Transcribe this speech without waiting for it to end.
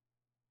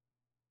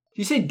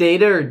You say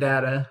data or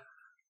data?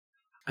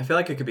 I feel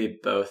like it could be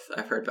both.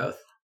 I've heard both.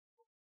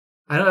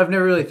 I've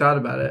never really thought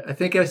about it. I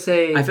think I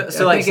say... say data both.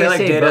 analysis.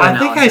 I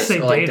think I say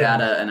or like data.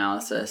 data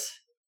analysis.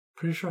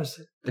 Pretty sure I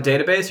said A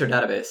database or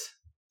database?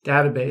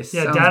 Database.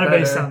 Yeah, sounds database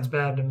better. sounds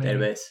bad to me.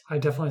 Database. I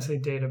definitely say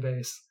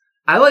database.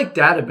 I like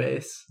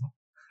database.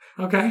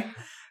 Okay.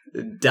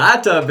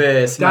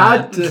 Database,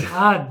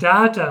 man.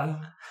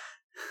 Data.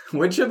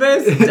 Which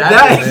base?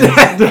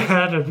 Database.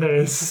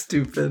 Database.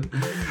 Stupid.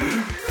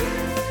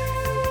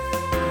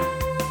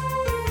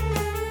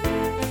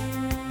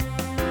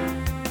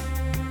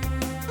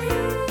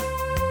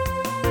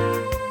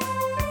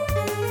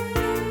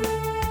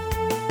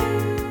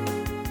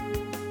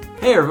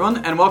 Hey everyone,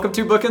 and welcome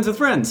to Bookends with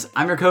Friends.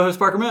 I'm your co-host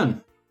Parker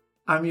Moon.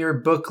 I'm your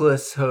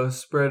bookless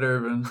host, Brett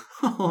Irvin.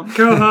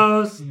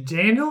 Co-host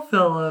Daniel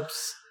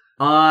Phillips.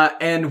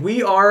 And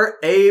we are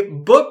a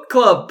book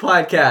club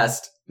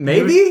podcast.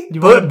 Maybe?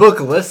 You want-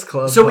 Bookless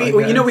club. So we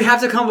podcast.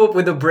 have to come up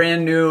with a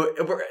brand new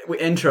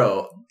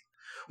intro.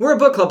 We're a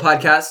book club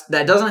podcast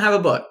that doesn't have a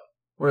book.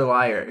 We're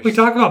liars. we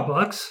talk about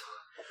books.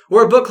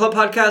 We're a book club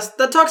podcast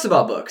that talks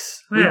about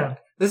books. Yeah.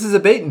 This is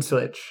a bait and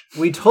switch.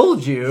 We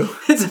told you.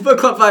 It's a book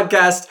club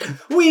podcast.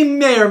 We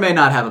may or may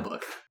not have a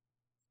book.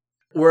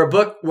 We're a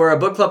book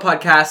club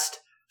podcast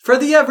for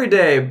the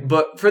everyday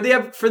book for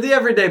the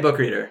everyday book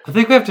reader. I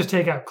think we have to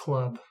take out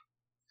club.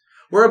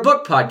 We're a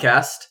book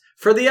podcast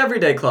for the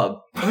everyday club.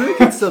 I mean, we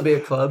could still be a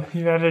club.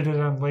 You edited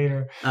it on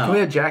later. Oh. Can we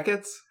have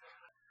jackets?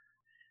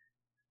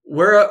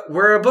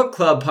 We're a book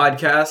club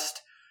podcast,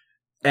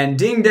 and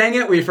ding dang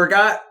it, we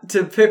forgot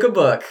to pick a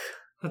book.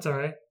 That's all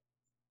right.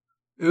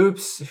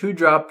 Oops, who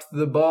dropped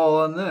the ball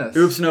on this?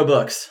 Oops, no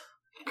books.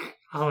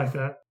 I like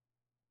that.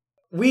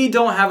 We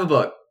don't have a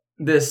book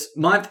this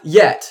month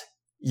yet.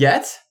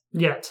 Yet?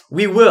 Yet.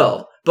 We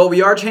will, but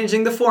we are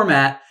changing the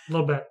format, A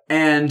little bit.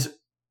 and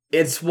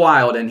it's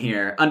wild in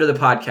here under the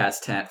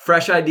podcast tent.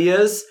 Fresh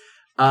ideas,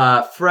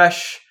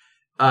 fresh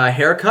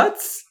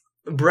haircuts.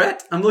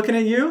 Brett, I'm looking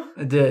at you.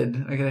 I did.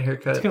 I got a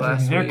haircut It's good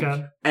last looking week.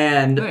 haircut.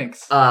 And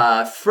Thanks.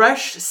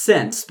 fresh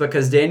scents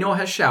because Daniel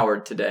has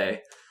showered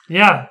today.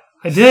 Yeah,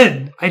 I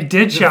did. I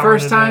did the shower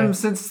first today. time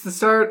since the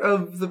start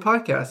of the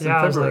podcast Yeah, I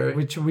in was February.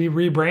 like, we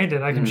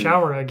rebranded. I can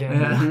shower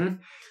again. Yeah. Mhm.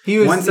 He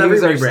was, Once he every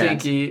was our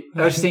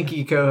rebrand.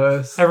 stinky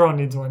co-host. Everyone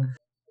needs one.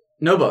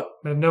 No book,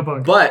 We have no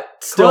book. but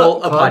still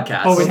Club. a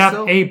podcast. But we have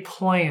So- a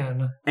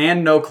plan.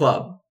 And no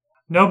club.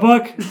 No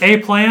book, a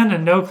plan,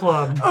 and no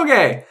club.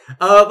 Okay,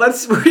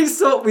 we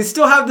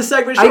still have the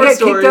segment I short got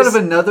stories. kicked out of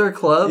another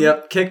club?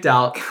 Yep, kicked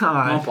out.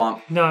 God. Womp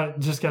womp. No, it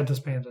just got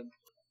disbanded.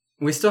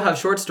 We still have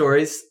short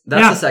stories.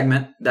 That's Yeah. a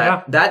segment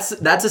that's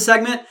a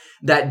segment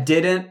that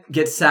didn't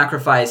get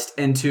sacrificed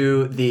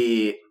into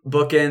the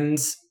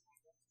bookends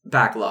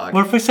backlog.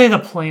 What if we say the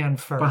plan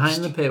first?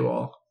 Behind the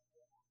paywall.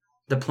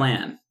 The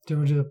plan. Do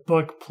we do the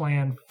book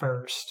plan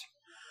first?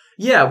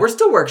 Yeah, we're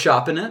still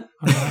workshopping it.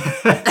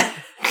 Okay.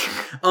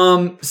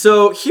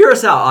 So hear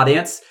us out,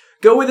 audience.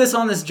 Go with us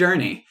on this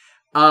journey.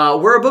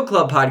 We're a book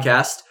club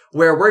podcast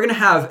where we're going to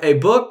have a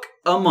book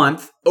a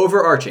month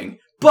overarching,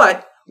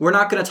 but we're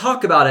not going to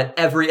talk about it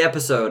every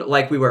episode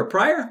like we were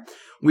prior.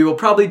 We will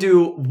probably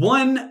do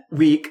 1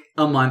 week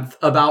a month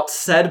about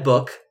said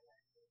book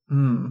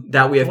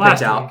that we have Last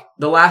picked out week.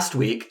 the last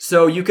week.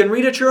 So you can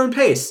read at your own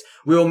pace.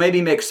 We will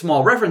maybe make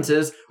small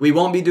references. We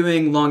won't be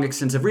doing long,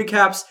 extensive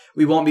recaps.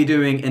 We won't be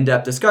doing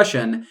in-depth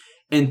discussion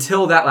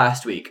until that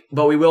last week,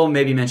 but we will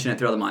maybe mention it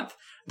throughout the month.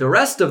 The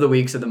rest of the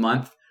weeks of the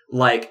month,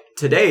 like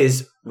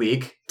today's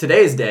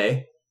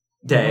day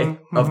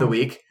of the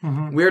week,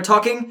 we're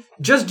talking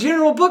just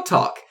general book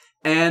talk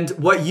and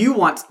what you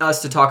want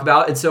us to talk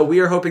about. And so we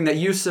are hoping that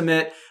you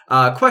submit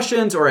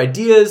questions or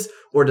ideas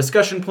or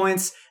discussion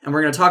points, and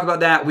we're going to talk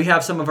about that. We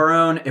have some of our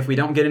own if we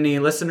don't get any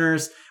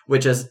listeners,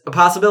 which is a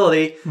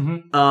possibility.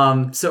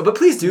 But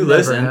please do Never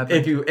listen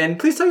happened. and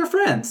please tell your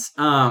friends.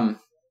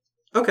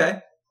 Okay.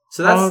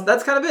 So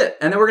that's kind of it.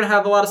 And then we're going to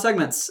have a lot of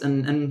segments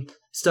and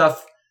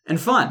stuff and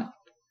fun.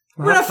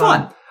 We're going to have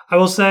fun. I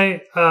will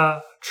say,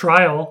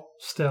 trial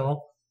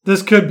still.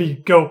 This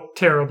could go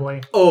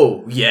terribly.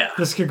 Oh, yeah.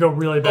 This could go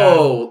really bad.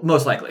 Oh,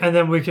 most likely. And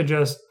then we could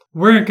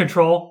we're in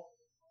control.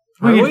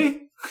 Are can- we?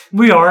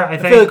 We are, I I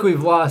think. feel like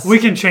we've lost. We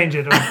can change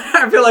it.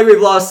 I feel like we've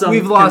lost some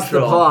We've lost the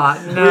control.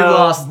 plot. No, We've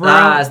lost, we're-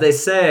 as they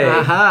say,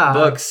 Aha.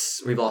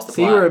 books. We've lost the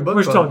See, plot. we're a book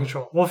We're still in club.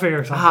 control. We'll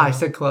figure something Ah, I out.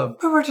 said club.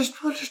 But we're just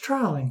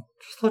trialing.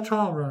 Just let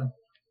trial run.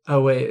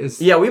 Oh,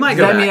 wait. Yeah, we might Does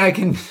go that back. mean I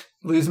can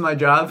lose my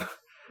job?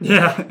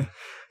 Yeah.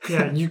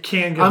 Yeah, you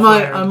can get I'm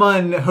fired.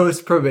 on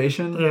host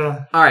probation.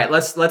 Yeah. All right,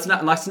 let's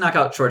knock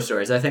out short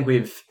stories. I think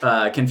we've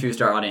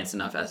confused our audience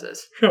enough as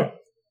is. Sure.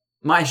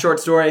 My short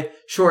story,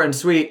 short and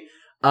sweet.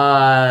 Do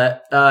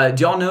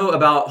y'all know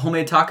about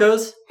homemade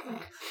tacos?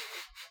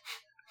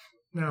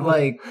 No.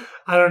 Like,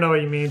 I don't know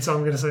what you mean, so I'm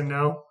going to say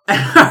no.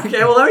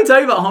 Okay, well, let me tell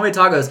you about homemade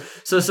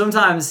tacos. So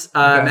sometimes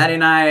Maddie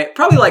and I,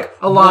 probably like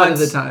A lot of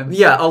the times.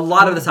 Yeah, a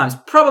lot of the times.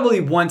 Probably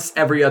once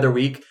every other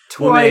week.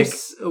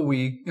 Twice a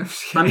week.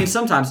 I mean,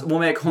 sometimes we'll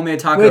make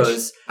homemade tacos.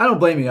 Which, I don't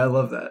blame you. I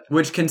love that.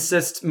 Which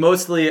consists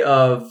mostly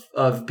of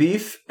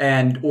beef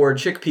or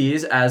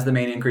chickpeas as the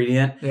main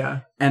ingredient.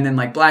 Yeah. And then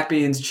like black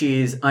beans,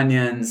 cheese,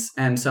 onions,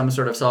 and some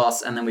sort of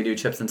sauce. And then we do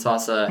chips and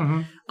salsa.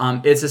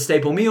 Mm-hmm. It's a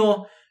staple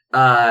meal.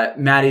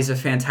 Maddie's a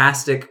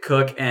fantastic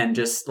cook and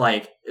just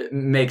like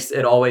makes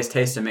it always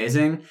taste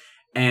amazing.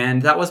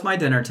 And that was my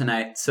dinner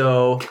tonight.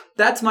 So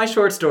that's my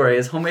short story: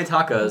 is homemade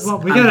tacos. Well,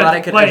 I'm glad I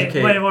could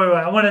educate. Wait.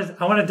 I want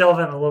to delve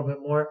in a little bit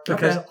more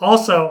because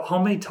also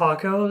homemade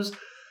tacos.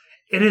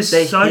 It is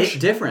They such hit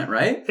different,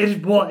 right? It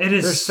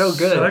is They're so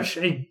good.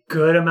 Such a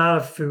good amount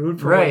of food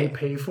for what you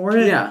pay for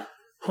it. Yeah,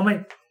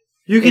 homemade.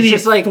 You can It's eat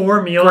just like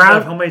 4 meals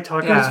of homemade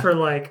tacos for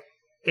like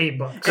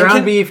 $8.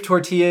 Ground beef,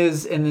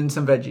 tortillas, and then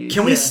some veggies.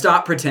 Can we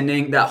stop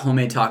pretending that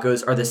homemade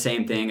tacos are the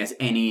same thing as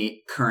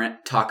any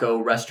current taco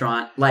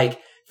restaurant? Like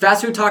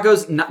fast food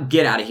tacos,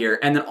 get out of here.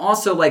 And then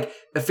also like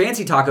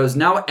fancy tacos.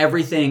 Now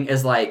everything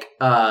is like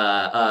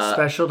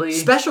specialty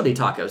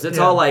tacos. It's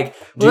all like.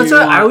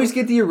 I always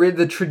get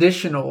the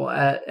traditional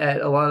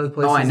at a lot of the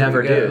places. Oh, I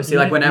never do. See,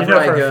 like whenever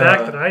I go, for a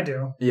fact that I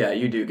do. Yeah,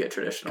 you do get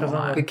traditional.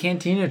 The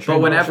cantina. But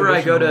whenever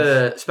I go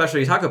to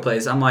specialty taco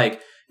place, I'm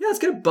like, yeah, let's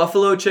get a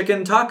buffalo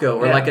chicken taco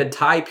or like a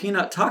Thai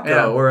peanut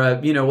taco or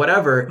a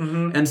whatever.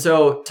 Mm-hmm. And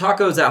so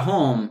tacos at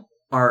home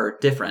are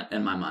different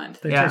in my mind.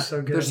 They taste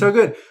so good. They're so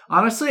good.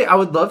 Honestly, I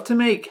would love to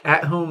make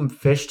at-home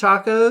fish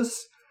tacos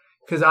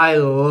because I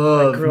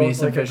love me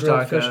some fish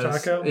tacos. Fish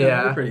taco?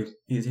 Yeah, they're pretty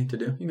easy to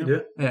do. You can do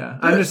it. Yeah,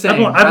 I'm just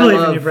saying. I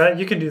believe in you, Brett.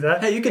 You can do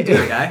that. Hey, you can do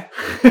it, guy.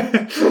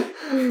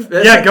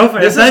 Yeah, go for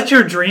it. Is that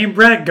your dream,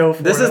 Brett? Go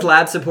for it. This is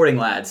lads supporting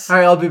lads. All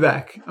right, I'll be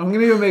back. I'm going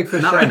to go make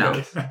fish Not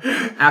tacos. right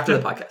now. After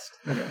the podcast.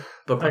 Okay.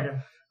 Okay.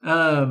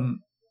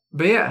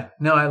 But yeah,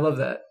 no, I love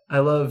that. I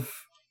love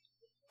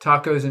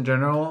tacos in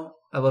general.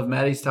 I love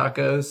Maddie's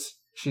tacos.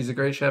 She's a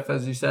great chef,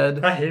 as you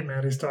said. I hate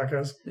Maddie's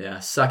tacos. Yeah,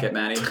 suck it,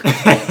 Maddie.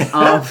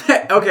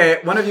 Okay,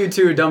 one of you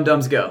two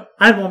dum-dums go.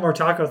 I had one more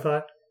taco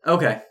thought.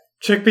 Okay.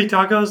 Chickpea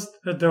tacos,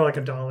 they're like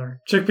 $1.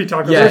 Chickpea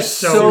tacos Yeah, are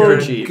so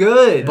good.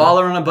 good.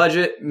 Baller on a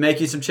budget,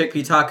 make you some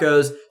chickpea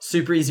tacos.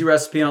 Super easy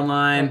recipe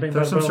online.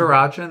 Throw some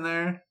sriracha in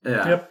there.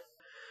 Yeah. Yep.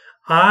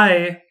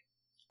 I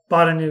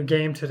bought a new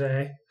game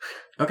today.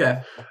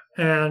 Okay.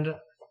 And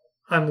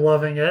I'm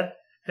loving it.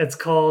 It's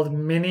called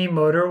Mini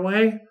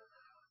Motorway.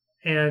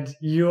 And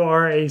you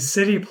are a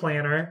city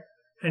planner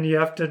and you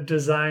have to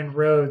design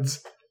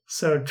roads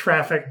so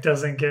traffic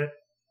doesn't get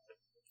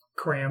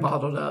crammed.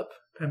 Bottled up.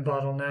 And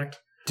bottlenecked.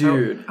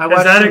 Dude. Is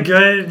that a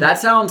good... That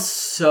sounds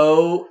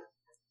so...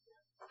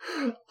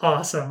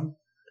 awesome.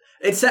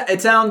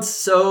 It sounds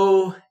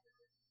so...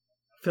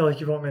 I feel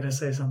like you want me to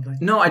say something.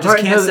 No, I just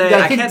can't say.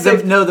 I can't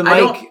say. No, the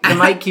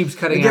mic keeps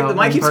cutting out. The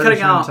mic keeps cutting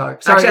out.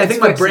 Actually, I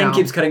think my brain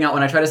keeps cutting out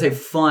when I try to say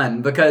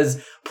fun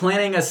because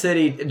planning a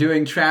city,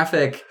 doing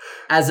traffic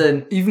as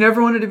an. You've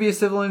never wanted to be a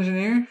civil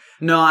engineer?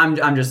 No, I'm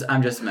just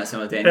messing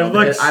with Daniel. It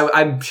looks,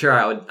 I'm sure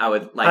I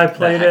would like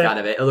the heck out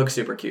of it. It looks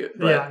super cute.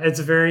 Yeah, it's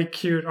a very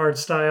cute art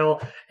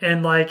style,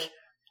 and like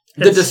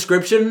the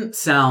description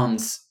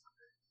sounds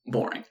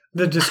boring.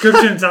 The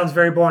description sounds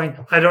very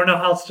boring. I don't know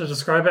how else to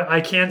describe it.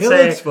 I can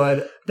say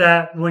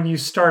that when you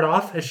start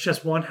off, it's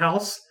just one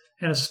house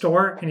and a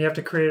store, and you have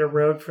to create a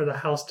road for the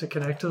house to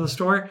connect to the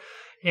store.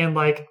 And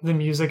like the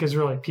music is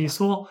really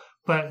peaceful,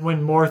 but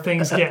when more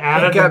things get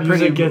added, the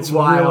music gets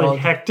really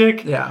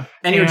hectic. Yeah,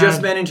 and you're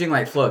just managing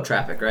like flow of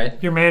traffic, right?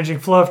 You're managing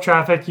flow of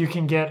traffic. You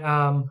can get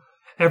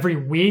every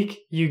week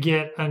you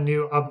get a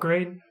new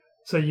upgrade,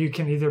 so you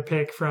can either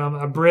pick from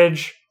a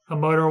bridge, a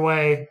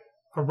motorway,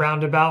 a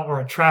roundabout,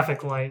 or a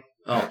traffic light.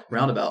 Oh,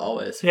 roundabout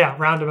always. Yeah,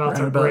 roundabouts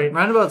are great.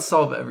 Roundabouts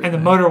solve everything.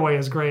 And the motorway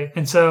is great.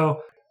 And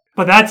so,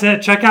 but that's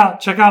it. Check out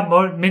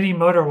Mini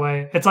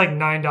Motorway. It's like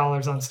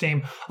 $9 on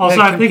Steam.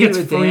 Also, I think it's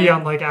free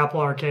on like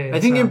Apple Arcade. I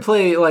think you can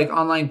play like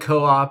online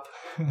co-op.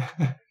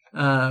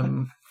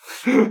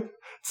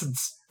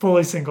 It's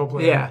fully single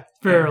player. Yeah.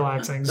 Very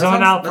relaxing.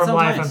 Zone out from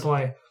life and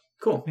play.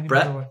 Cool. Mini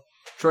Brett, Motorway.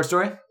 short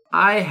story?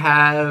 I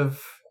have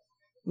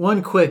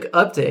one quick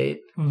update.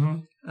 Mm-hmm.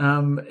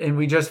 And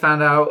we just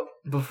found out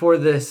before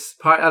this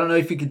part, I don't know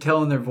if you could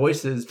tell in their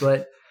voices,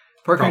 but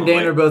Parker and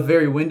Dan are both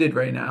very winded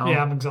right now.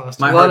 Yeah, I'm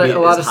exhausted. A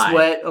lot of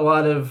sweat, a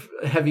lot of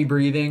heavy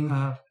breathing.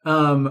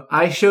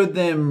 I showed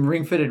them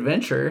Ring Fit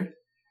Adventure.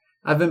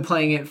 I've been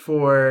playing it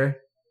for...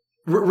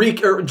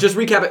 just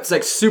recap it. It's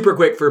like super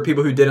quick for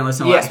people who didn't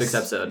listen to last week's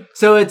episode.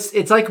 So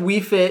it's like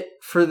Wii Fit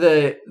for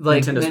the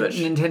like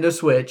Nintendo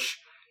Switch.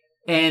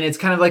 And it's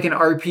kind of like an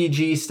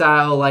RPG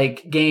style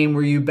like game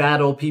where you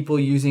battle people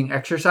using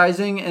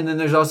exercising, and then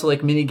there's also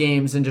like mini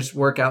games and just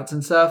workouts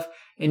and stuff.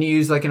 And you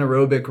use like an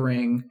aerobic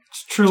ring.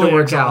 It's truly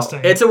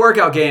exhausting. It's a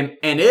workout game,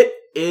 and it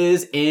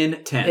is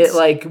intense. It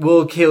like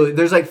will kill you.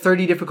 There's like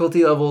 30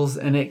 difficulty levels,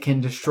 and it can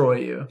destroy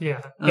you.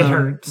 Yeah, it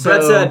hurts.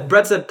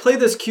 Brett said, play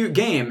this cute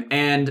game,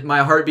 and my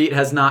heartbeat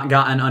has not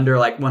gotten under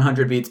like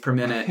 100 beats per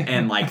minute,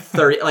 and like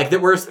 30. Like the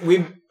worst.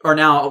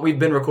 we've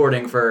been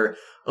recording for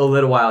a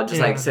little while,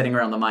 just like sitting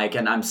around the mic,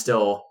 and I'm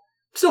still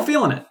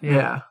feeling it.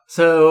 Yeah.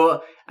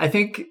 So I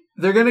think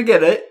they're going to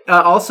get it.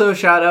 Also,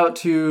 shout out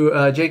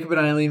to Jacob and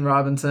Eileen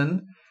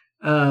Robinson.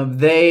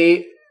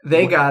 They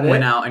got it.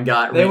 Went out and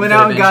got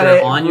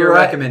it on your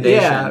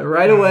recommendation. Yeah,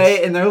 right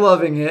away, and they're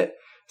loving it.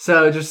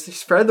 So just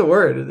spread the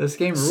word. This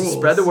game rules.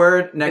 Spread the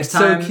word. Next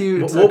time, so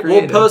cute.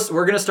 We'll post.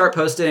 We're gonna start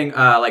posting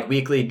like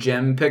weekly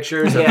gym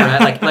pictures of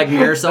Brett, like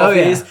mirror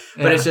selfies.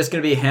 But it's just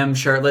gonna be him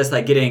shirtless,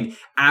 like getting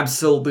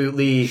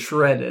absolutely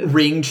shredded,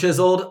 ring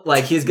chiseled.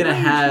 Like he's gonna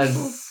have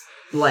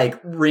like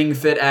ring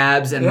fit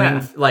abs and he's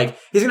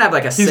gonna have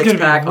like a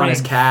 6-pack on his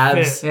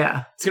calves. Fit.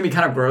 Yeah, it's gonna be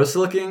kind of gross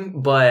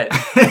looking, but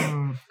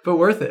but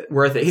worth it.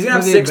 He's gonna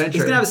have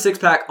He's gonna have a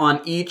 6-pack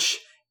on each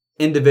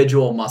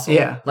individual muscle.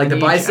 Yeah. Like the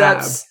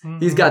biceps,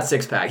 he's got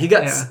 6-pack. He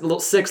got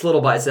 6 little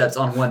biceps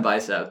on one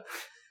bicep.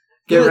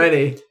 Get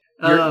ready.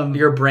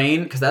 Your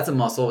brain, because that's a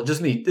muscle.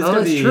 Just me.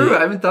 That's true.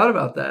 I haven't thought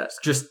about that.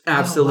 Just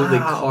absolutely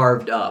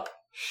carved up.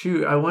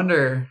 Shoot, I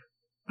wonder.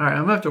 All right,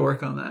 I'm gonna have to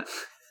work on that.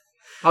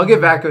 I'll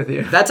get back with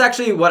you. That's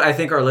actually what I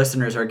think our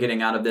listeners are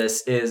getting out of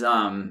this is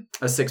a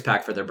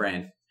 6-pack for their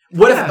brain.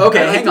 What if?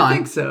 Okay, hang on. I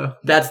think so.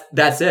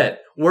 That's it.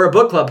 We're a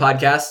book club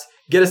podcast.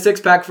 Get a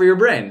 6-pack for your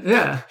brain.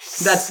 Yeah,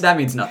 that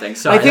means nothing.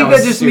 Sorry, I think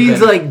that just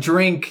means like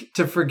drink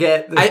to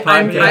forget this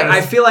podcast.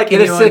 I feel like get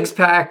a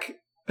 6-pack.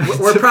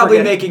 We're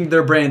probably making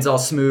their brains all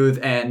smooth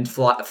and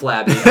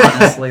flabby.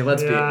 Honestly,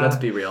 let's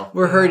be real.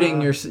 We're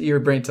hurting your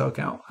brain cell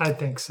count. I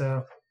think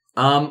so.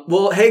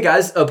 Well, hey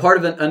guys, a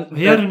part of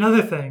he had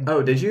another thing.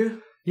 Oh, did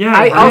you? Yeah,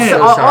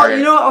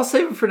 I'll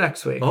save it for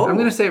next week. Oh. I'm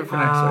going to save it for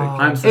next week.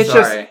 I'm so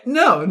sorry.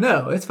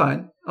 No, it's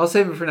fine. I'll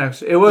save it for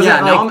next week. It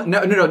wasn't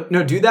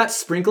no. Do that.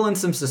 Sprinkle in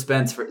some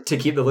suspense to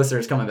keep the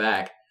listeners coming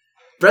back.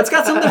 Brett's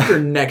got something for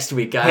next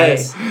week,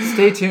 guys. Hey,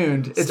 stay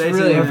tuned. It's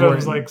really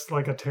important. It was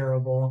like a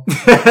terrible.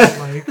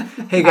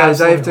 Hey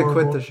guys, I have to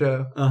quit the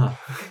show.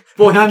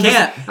 Well, he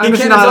can't. I'm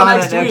just not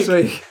on it next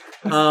week.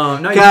 No,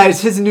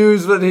 guys, his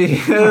news. What he?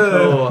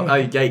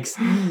 Yikes!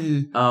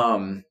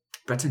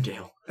 Brett's in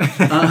jail.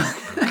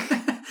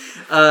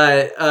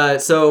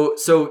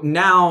 So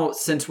now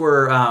since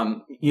we're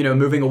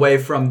moving away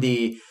from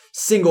the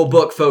single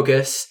book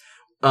focus,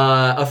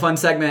 a fun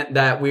segment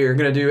that we're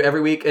gonna do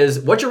every week is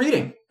what you're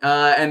reading,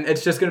 and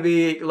it's just gonna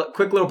be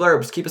quick little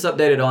blurbs. Keep us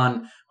updated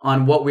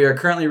on what we are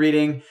currently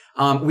reading.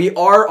 We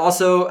are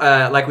also,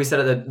 like we said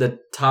at the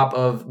top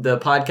of the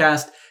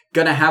podcast,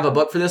 gonna have a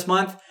book for this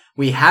month.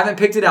 We haven't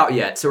picked it out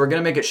yet, so we're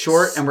going to make it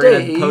short and we're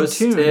going to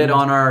post it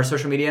on our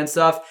social media and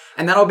stuff.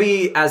 And that'll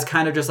be as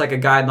kind of just like a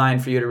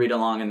guideline for you to read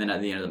along and then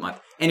at the end of the month.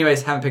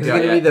 Anyways, haven't picked it out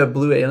yet. Is it going to be the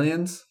Blue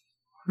Aliens?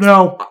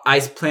 No.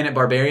 Ice Planet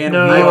Barbarian?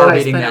 No. We are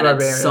reading that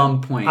at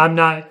some point. I'm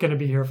not going to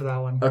be here for that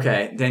one.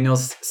 Okay,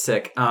 Daniel's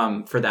sick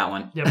for that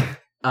one. Yep.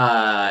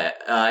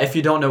 If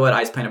you don't know what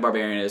Ice Planet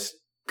Barbarian is,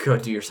 go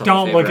do yourself a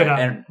favor. Don't look it up.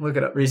 And look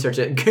it up. Research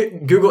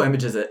it. Google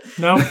images it.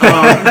 No.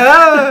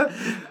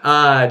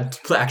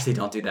 Actually,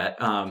 don't do that.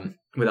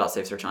 Without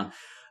safe search on.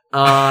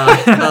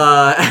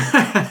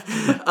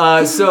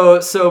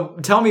 So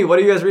tell me, what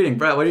are you guys reading?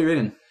 Brett, what are you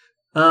reading?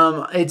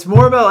 It's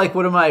more about like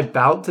what am I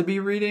about to be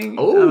reading?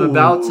 I'm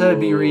about to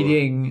be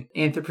reading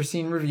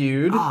Anthropocene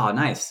Reviewed. Oh,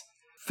 nice.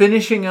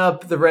 Finishing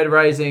up the Red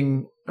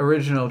Rising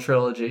original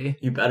trilogy.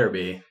 You better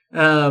be.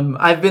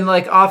 I've been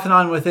like off and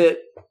on with it.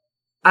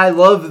 I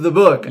love the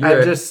book.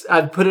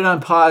 I've put it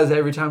on pause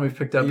every time we've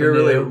picked up. You're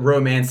really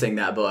romancing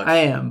that book. I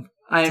am.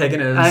 I'm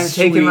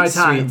taking my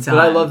time, but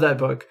I love that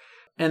book.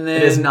 And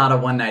then it is not a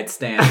one night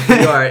stand.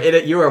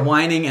 You are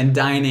whining and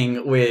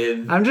dining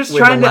with. I'm just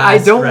trying to. I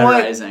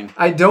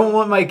don't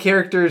want my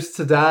characters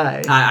to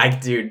die. I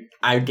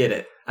get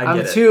it.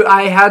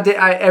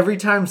 Every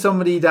time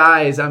somebody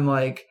dies, I'm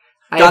like,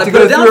 I have to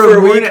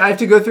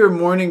go through a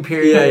mourning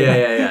period.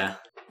 Yeah.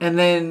 And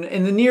then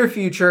in the near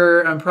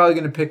future, I'm probably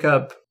going to pick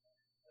up.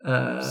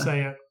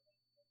 Say it.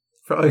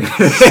 Probably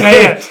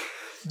say it.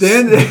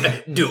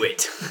 Then do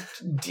it.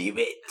 Do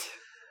it.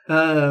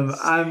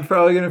 I'm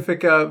probably going to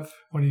pick up.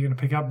 What are you going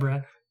to pick up,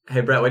 Brett?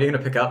 Hey, Brett, what are you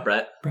going to pick up,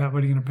 Brett? Brett,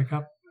 what are you going to pick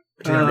up?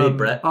 What are you going to read,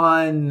 Brett?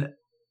 On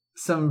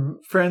some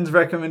friend's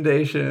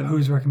recommendation.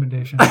 Whose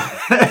recommendation?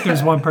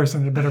 There's one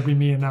person. It better be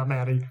me and not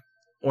Maddie.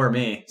 Or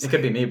me. It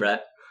could be me,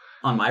 Brett.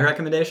 On my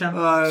recommendation?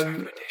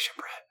 Recommendation,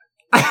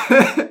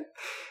 Brett.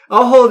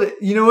 I'll hold it.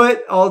 You know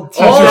what? I'll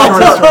tease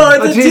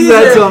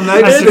it's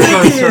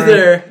a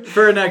teaser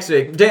for next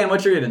week. Dan,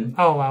 what you reading?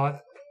 I'll allow it.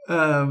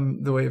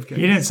 The Way of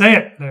Kings. You didn't say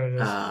it. There it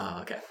is. Oh,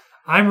 okay.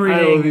 I'm reading.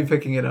 I will be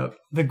picking it up.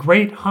 The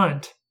Great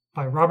Hunt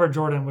by Robert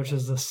Jordan, which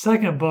is the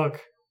second book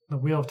in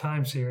the Wheel of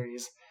Time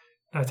series.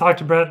 And I talked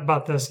to Brett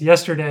about this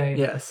yesterday.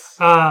 Yes.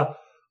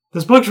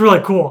 This book's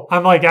really cool.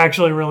 I'm like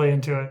actually really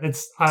into it.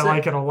 I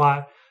like it a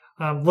lot.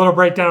 Little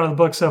breakdown of the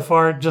book so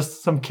far.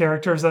 Just some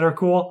characters that are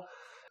cool.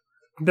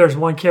 There's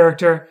one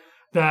character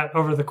that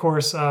over the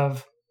course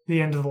of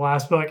the end of the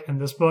last book and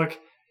this book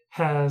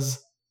has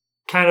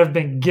kind of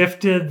been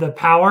gifted the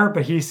power,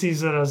 but he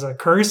sees it as a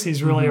curse.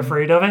 He's really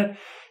afraid of it.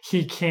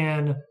 He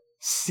can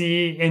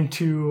see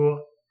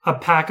into a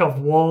pack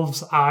of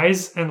wolves'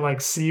 eyes and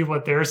like see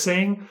what they're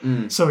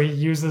seeing. So he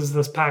uses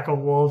this pack of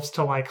wolves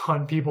to like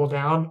hunt people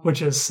down,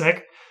 which is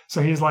sick.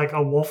 So he's like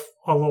a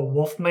little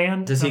wolf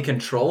man. Does he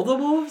control the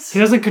wolves? He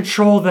doesn't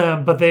control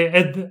them, but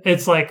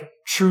it's like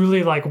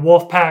truly like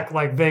wolf pack.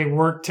 Like they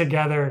work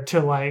together to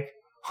like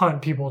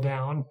hunt people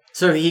down.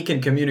 So he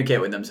can communicate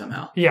with them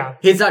somehow. Yeah.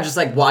 He's not just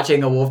like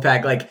watching a wolf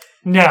pack like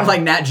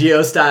Nat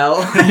Geo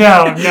style.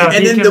 No.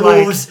 And then the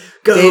wolves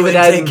go David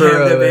and take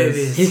care of the Attenborough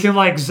babies. He can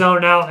like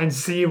zone out and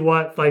see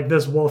what like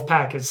this wolf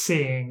pack is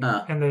seeing,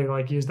 and they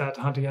like use that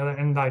to hunt together,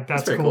 and like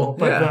that's cool.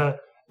 But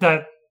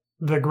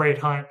the Great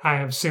Hunt,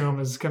 I assume,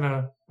 is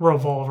gonna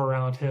revolve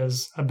around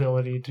his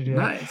ability to do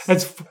that.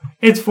 Nice.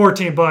 It's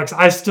 14 books.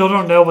 I still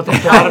don't know what the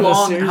plot of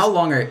the series. How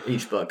long are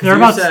each book? They're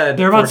about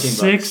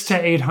 600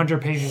 to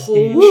 800 pages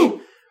each.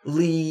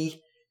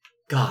 Holy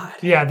God!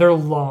 Yeah, they're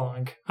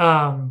long.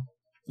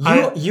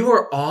 You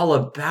are all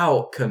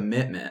about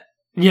commitment.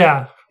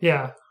 Yeah.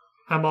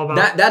 I'm all about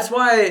that. That's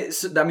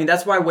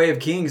why Way of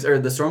Kings or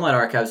the Stormlight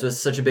Archives was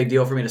such a big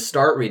deal for me to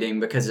start reading,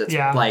 because it's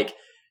like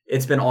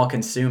it's been all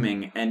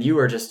consuming, and you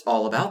are just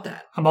all about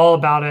that. I'm all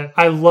about it.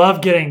 I love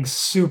getting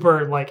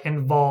super like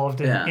involved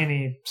in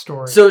any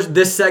story. So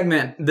this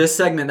segment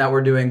that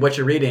we're doing, what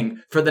you're reading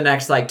for the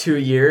next like 2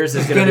 years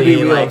is going to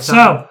be like.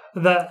 I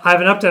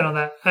have an update on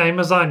that.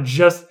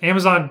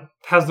 Amazon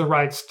has the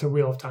rights to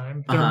Wheel of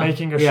Time. They're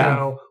making a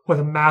show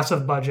with a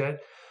massive budget.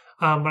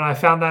 When I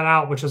found that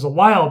out, which is a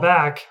while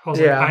back, I was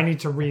like, I need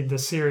to read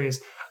this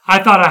series.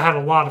 I thought I had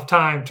a lot of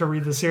time to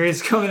read the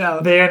series. Coming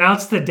out. They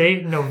announced the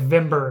date in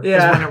November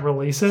is when it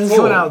releases.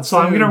 Coming out so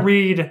soon. I'm going to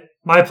read.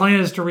 My plan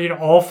is to read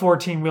all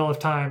 14 Wheel of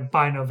Time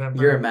by November.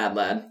 You're a mad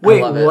lad.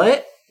 Wait,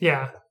 what?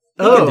 Yeah.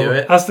 You can do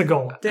it. That's the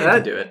goal. Dan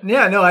can do it.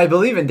 Yeah, no, I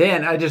believe in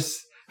Dan. I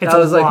was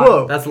lot. like,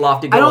 whoa. That's a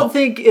lofty goal. I don't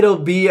think it'll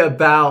be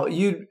about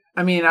you.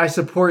 I mean, I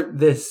support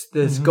this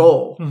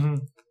goal. Mm-hmm.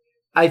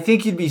 I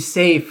think you'd be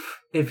safe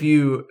if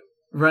you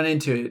run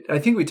into it. I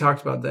think we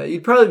talked about that.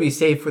 You'd probably be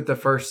safe with the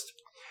first.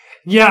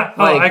 Yeah.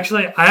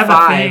 Actually, I have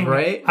 5, a thing.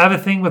 Right? I have a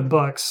thing with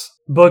books.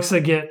 Books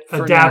that get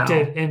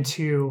adapted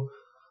into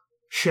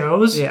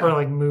shows or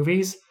like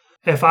movies.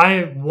 If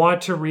I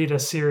want to read a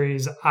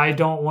series, I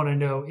don't want to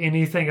know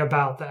anything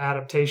about the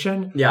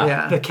adaptation.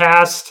 Yeah. The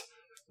cast,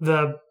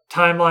 the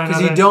timeline.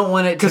 Because you don't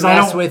want it to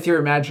mess with your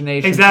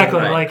imagination. Exactly.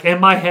 Right. Like in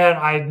my head,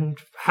 I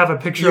have a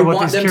picture of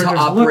what these characters look like.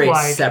 You want them to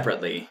operate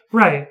separately.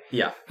 Right.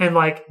 Yeah. And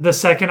like the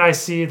second I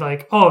see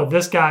like, oh,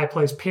 this guy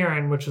plays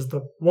Piran, which is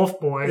the wolf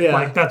boy,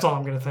 like that's all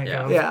I'm going to think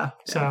of. Yeah.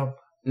 So.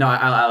 No,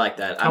 I like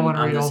that. I want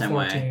to read the all same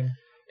 14. way.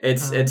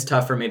 It's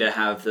tough for me to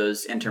have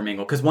those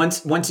intermingle, because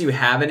once you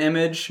have an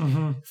image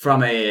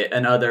from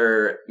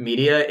another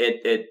media,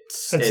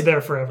 it's there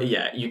forever.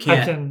 Yeah, you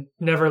can't. I can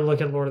never look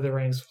at Lord of the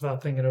Rings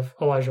without thinking of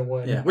Elijah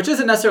Wood. Yeah, which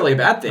isn't necessarily a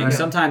bad thing. Right.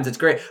 Sometimes it's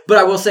great, but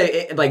I will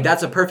say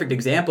that's a perfect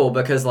example,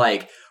 because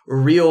like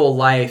real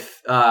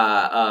life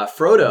book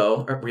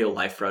Frodo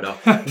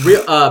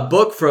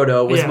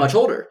was much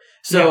older.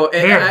 So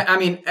I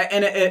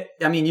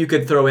mean, you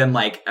could throw in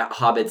like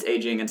hobbits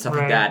aging and stuff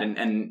like that,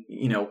 and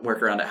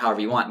work around it however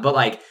you want. But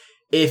like,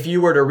 if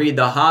you were to read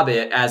The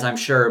Hobbit, as I'm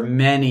sure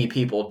many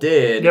people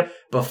did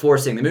before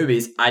seeing the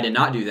movies, I did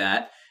not do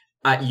that.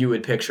 You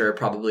would picture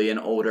probably an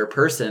older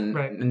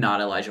person,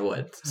 not Elijah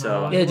Wood.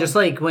 So just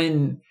like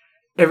when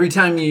every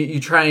time you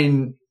try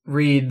and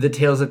read The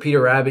Tales of Peter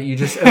Rabbit, you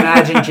just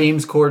imagine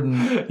James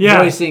Corden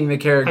voicing the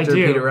character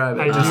Peter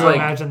Rabbit. I just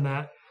imagine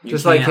that.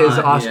 Just like his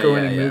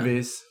Oscar-winning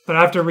movies. But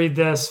I have to read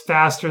this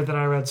faster than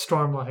I read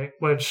Stormlight,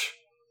 which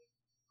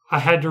I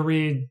had to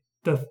read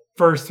the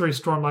first 3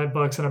 Stormlight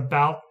books in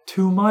about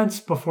 2 months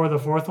before the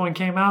 4th one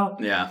came out.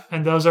 Yeah.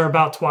 And those are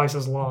about twice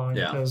as long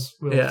as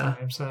Wheel of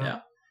Time. So. Yeah.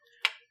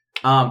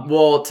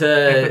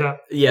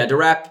 To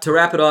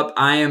wrap it up,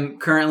 I am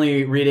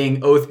currently reading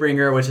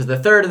Oathbringer, which is the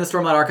 3rd in the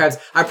Stormlight Archives.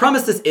 I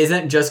promise this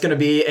isn't just going to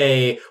be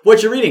a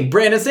what you're reading,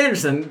 Brandon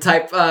Sanderson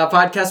type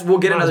podcast. We'll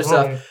get into other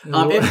stuff.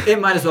 It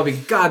might as well be.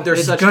 God, they're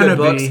such good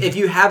books. If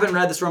you haven't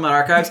read the Stormlight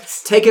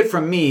Archives, take it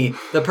from me,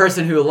 the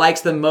person who likes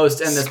them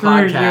most in this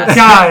podcast.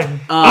 God,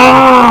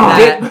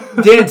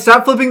 Dan,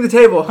 stop flipping the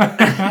table.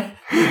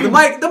 The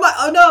mic.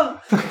 Oh no.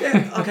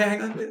 Dan, okay,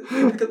 hang on.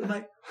 Pick up the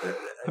mic.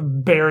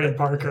 Barry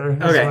Parker.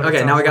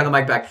 Okay. Now we got the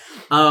mic back.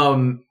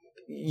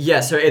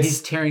 So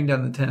he's tearing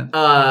down the tent.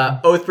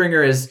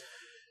 Oathbringer is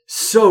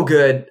so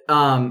good.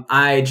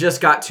 I just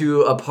got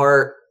to a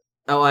part.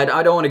 I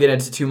don't want to get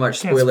into too much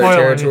spoiler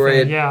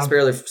territory.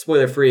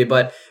 Spoiler free,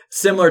 but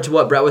similar to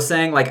what Brett was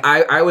saying, like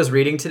I was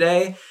reading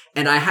today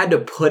and I had to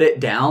put it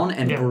down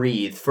and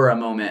breathe for a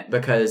moment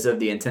because of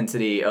the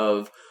intensity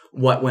of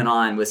what went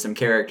on with some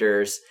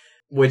characters,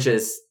 which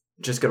is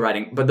just good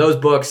writing. But those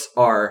books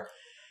are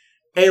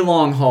a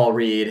long haul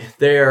read.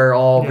 They're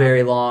all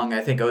very long. I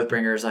think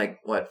Oathbringer is like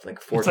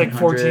 1,400? It's like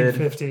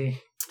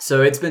 1,450.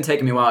 So it's been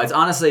taking me a while. It's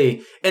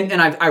honestly, and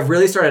I've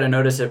really started to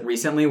notice it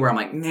recently where I'm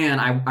like, man,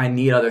 I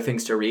need other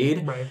things to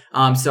read.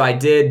 Right. So I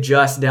did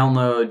just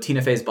download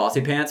Tina Fey's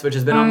Bossy Pants, which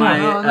has been on my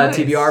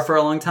TBR for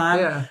a long time.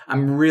 Yeah.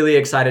 I'm really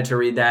excited to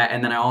read that.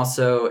 And then I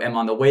also am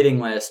on the waiting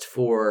list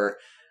for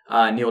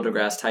Neil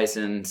deGrasse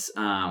Tyson's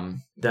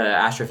the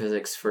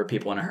Astrophysics for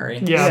People in a Hurry.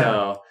 Yeah.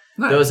 So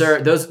Nice.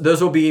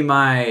 those will be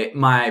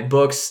my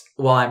books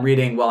while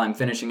I'm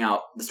finishing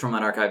out the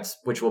Stormlight Archives,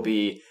 which will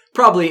be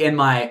probably in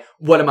my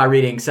What Am I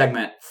Reading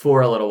segment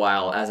for a little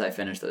while as I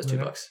finish those two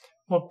books.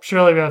 Well,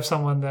 surely we have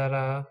someone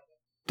that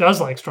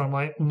does like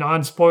Stormlight.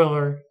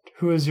 Non-spoiler,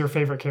 who is your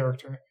favorite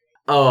character?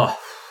 Oh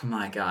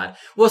my god.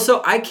 Well,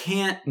 so I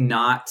can't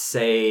not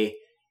say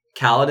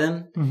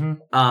Kaladin,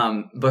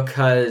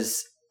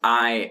 because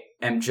I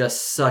am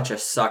just such a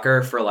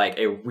sucker for like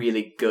a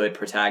really good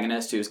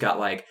protagonist who's got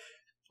like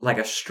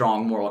a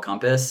strong moral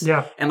compass.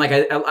 Yeah. And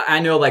like I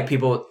know like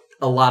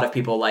a lot of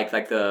people like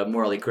the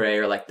morally gray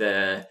or like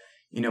the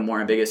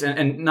more ambiguous,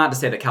 and not to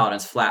say that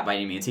Kaladin's flat by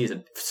any means. He's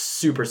a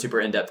super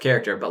super in-depth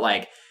character, but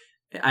like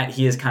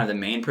he is kind of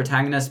the main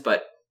protagonist.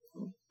 But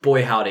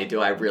boy howdy,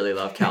 do I really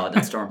love Kaladin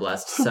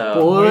Stormblessed. So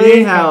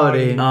boy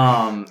howdy.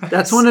 That's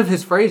That's one of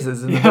his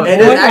phrases in the book.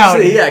 and Boy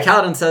actually, howdy.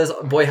 Kaladin says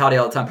 "boy howdy"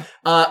 all the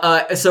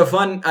time. So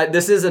fun.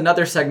 This is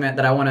another segment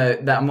that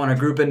I'm gonna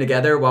group in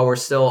together while we're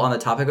still on the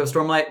topic of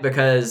Stormlight,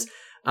 because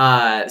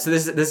so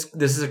this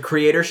is a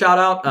creator shout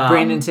out,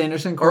 Brandon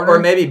Sanderson corner. or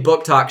maybe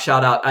book talk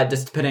shout out.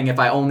 Just depending if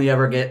I only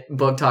ever get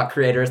book talk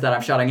creators that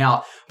I'm shouting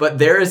out. But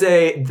there is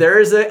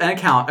an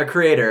account, a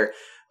creator.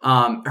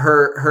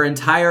 Her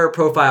entire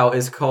profile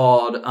is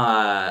called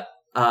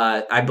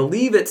I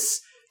believe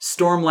it's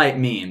Stormlight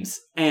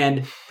Memes,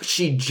 and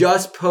she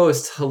just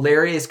posts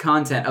hilarious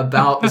content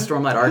about the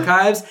Stormlight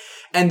Archives.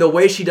 And the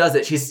way she does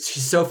it, she's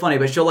so funny.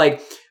 But she'll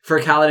like, for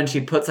Kaladin, she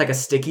puts like a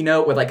sticky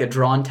note with like a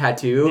drawn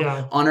tattoo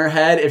on her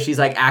head if she's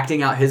like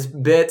acting out his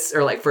bits,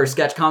 or like for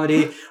sketch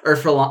comedy, or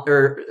for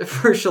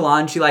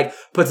Shallan, she like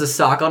puts a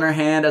sock on her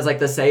hand as like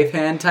the safe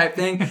hand type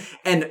thing.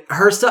 And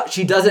her stuff,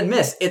 she doesn't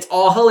miss. It's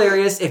all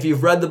hilarious. If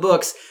you've read the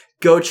books,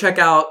 go check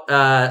out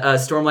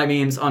Stormlight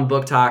Memes on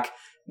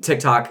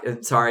TikTok.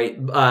 Sorry,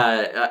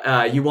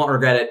 you won't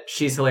regret it.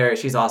 She's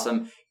hilarious. She's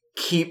awesome.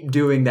 Keep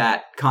doing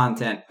that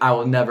content. I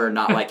will never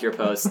not like your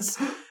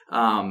posts.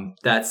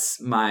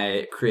 That's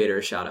my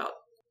creator shout out.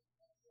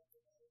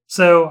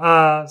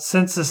 So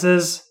since this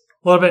is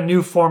a little bit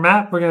new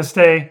format, we're going to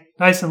stay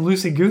nice and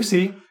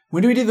loosey-goosey.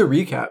 When do we do the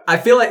recap? I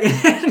feel like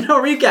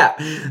no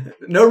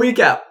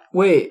recap.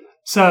 Wait.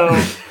 So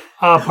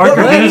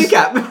Parker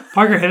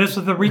recap. hit us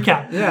with a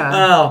recap. Yeah.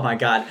 Oh my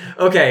god.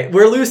 Okay,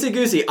 we're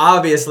loosey-goosey,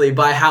 obviously,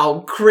 by how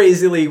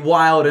crazily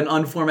wild and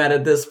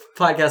unformatted this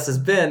podcast has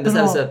been, this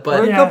episode.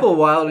 But We're a couple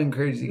wild and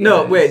crazy guys.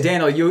 no, wait,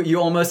 Daniel, you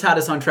almost had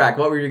us on track.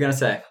 What were you going to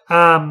say?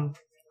 I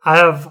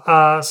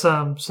have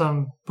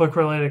some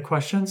book-related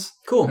questions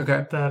Cool.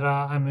 Okay. that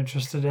I'm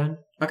interested in.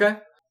 Okay.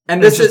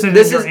 And this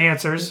is your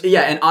answers.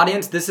 Yeah, and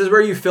audience, this is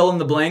where you fill in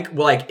the blank.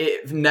 Well, like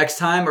if next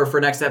time or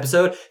for next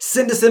episode,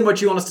 send us in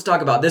what you want us to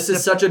talk about. This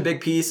is such a big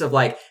piece of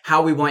like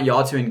how we want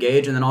y'all to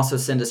engage, and then also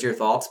send us your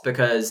thoughts,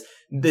 because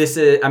this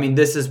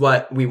is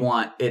what we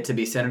want it to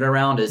be centered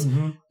around, is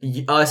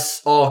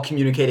us all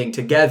communicating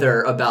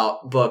together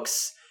about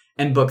books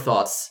and book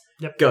thoughts.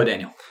 Yep. Go,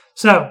 Daniel.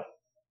 So,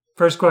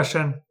 first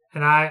question,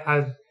 and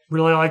I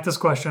really like this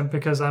question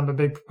because I'm a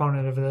big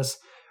proponent of this.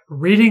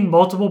 Reading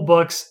multiple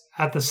books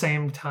at the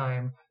same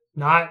time,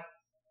 not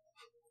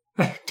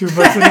two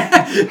books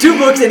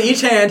in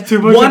each hand,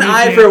 one one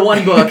eye for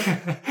one book.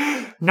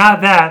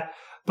 Not that,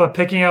 but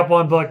picking up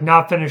one book,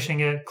 not finishing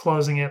it,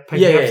 closing it,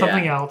 picking up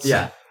something else.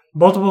 Yeah.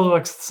 Multiple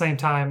books at the same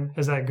time,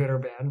 is that good or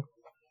bad?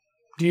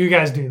 Do you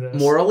guys do this?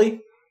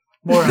 Morally?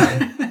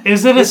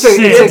 Is it a sin?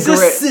 It's a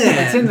sin.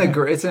 It's in a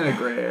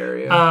gray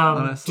area.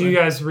 Honestly. Do you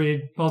guys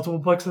read multiple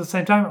books at the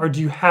same time, or do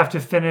you have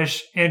to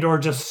finish and or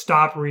just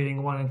stop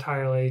reading one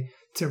entirely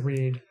to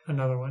read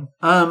another one?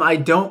 I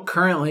don't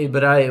currently,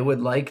 but I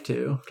would like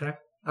to. Okay.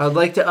 I would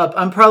like to up.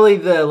 I'm probably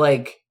the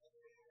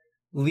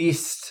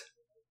least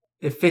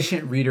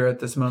efficient reader at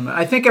this moment.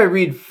 I think I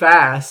read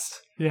fast,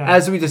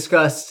 as we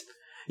discussed.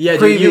 Yeah,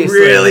 dude, you've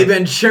really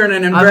been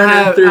churning and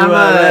burning through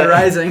Red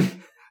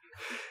Rising.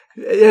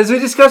 As we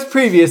discussed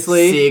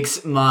previously,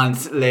 6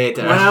 months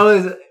later,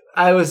 when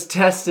I was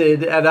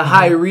tested at a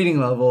high reading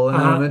level in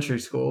elementary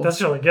school.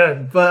 That's really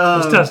good.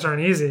 But those tests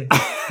aren't easy.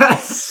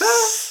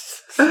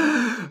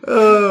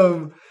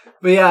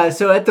 But yeah,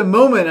 so at the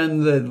moment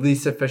I'm the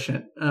least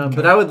efficient.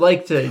 But I would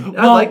like to.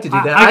 I'd like to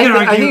do that.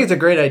 I think it's a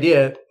great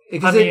idea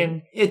because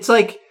it's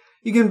like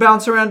you can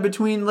bounce around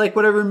between like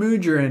whatever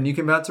mood you're in. You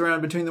can bounce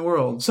around between the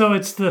worlds. So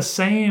it's the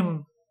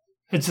same.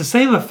 It's the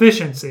same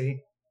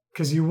efficiency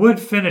because you would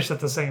finish at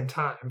the same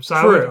time. So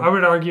I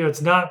would argue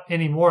it's not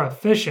any more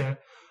efficient.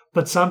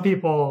 But some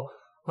people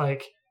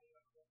like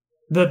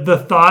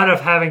the thought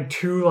of having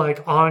two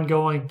like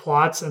ongoing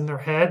plots in their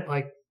head,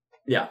 like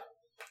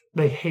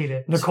they hate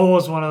it. Nicole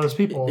is one of those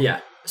people. Yeah.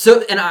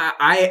 So and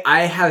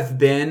I have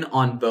been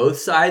on both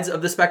sides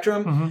of the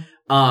spectrum.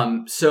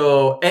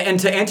 So and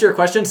to answer your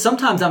question,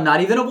 sometimes I'm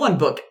not even a one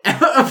book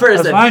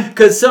person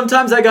because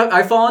sometimes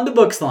I fall into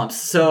book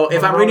slumps. So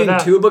if I'm reading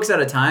 2 books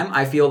at a time,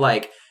 I feel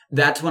like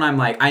that's when I'm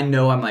like, I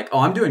know I'm like, oh,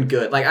 I'm doing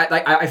good. Like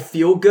I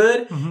feel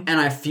good, and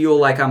I feel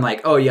like I'm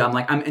like, oh yeah,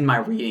 I'm in my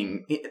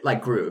reading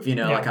like groove, you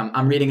know, like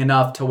I'm reading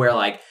enough to where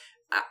like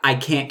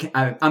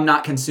I'm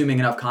not consuming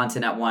enough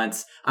content at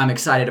once. I'm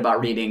excited about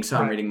reading, so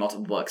I'm reading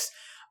multiple books.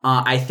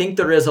 I think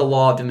there is a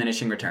law of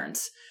diminishing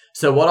returns.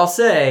 So what I'll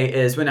say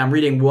is when I'm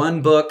reading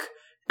one book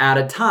at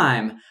a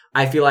time,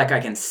 I feel like I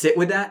can sit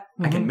with that.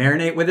 I can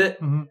marinate with it.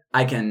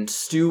 I can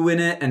stew in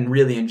it and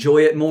really enjoy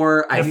it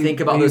more. I think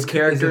about those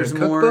characters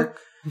more.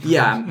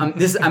 Yeah,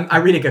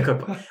 I'm reading a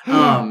cookbook.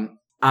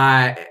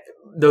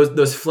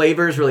 Those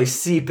flavors really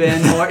seep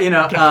in more. You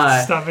know,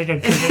 stop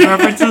making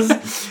references.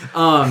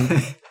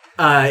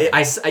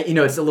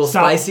 It's a little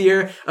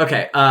spicier.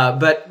 Okay,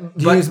 but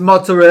do you use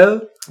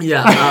mozzarella?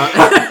 Yeah.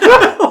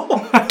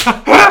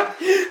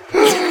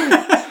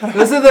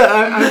 Those are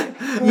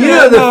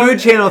the Food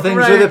Channel things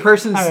where the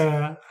person's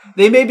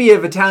they may be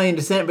of Italian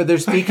descent, but they're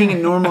speaking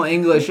in normal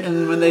English,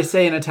 and when they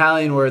say an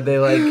Italian word, they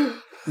like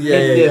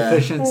the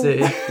efficiency.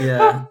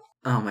 Yeah.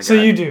 Oh my god. So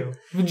you do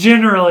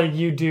generally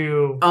you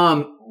do.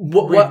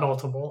 Read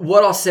multiple.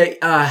 What I'll say,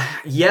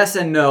 yes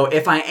and no.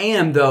 If I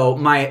am though,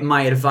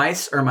 my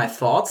advice or my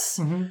thoughts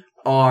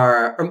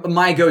are, or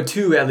my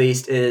go-to at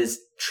least is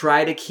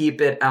try to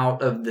keep it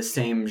out of the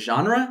same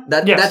genre.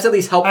 That's at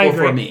least helpful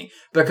for me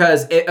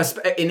because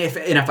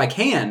if I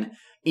can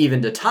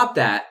even to top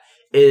that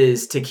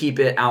is to keep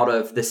it out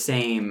of the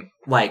same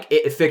like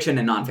fiction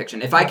and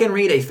nonfiction. If I can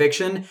read a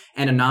fiction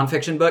and a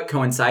nonfiction book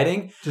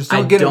coinciding, just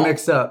don't get it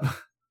mixed up.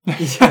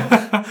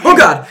 Oh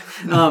God!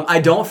 I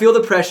don't feel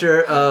the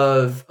pressure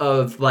of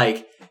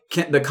like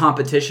the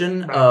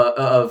competition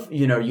of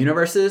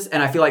universes,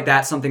 and I feel like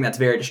that's something that's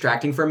very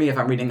distracting for me. If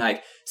I'm reading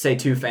like say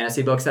 2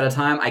 fantasy books at a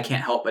time, I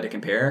can't help but to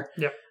compare.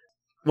 Yep.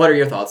 What are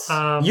your thoughts?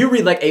 You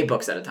read like 8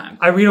 books at a time.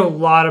 I read a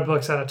lot of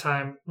books at a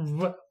time.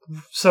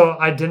 So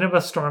I didn't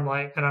with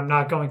Stormlight, and I'm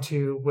not going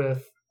to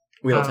with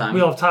Wheel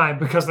of Time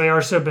because they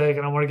are so big,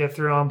 and I want to get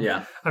through them.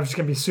 Yeah, I'm just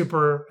going to be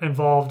super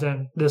involved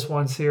in this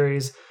one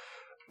series.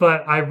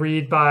 But I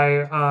read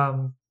by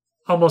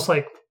almost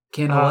like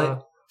candlelight.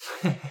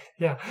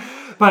 Yeah,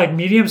 by like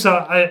medium.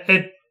 So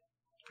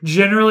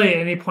generally at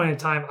any point in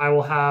time, I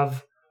will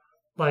have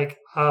like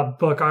a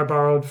book I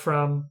borrowed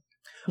from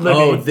Libby.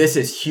 Oh, this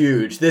is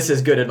huge. This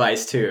is good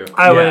advice too.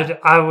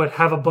 I would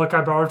have a book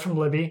I borrowed from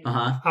Libby.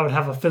 I would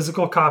have a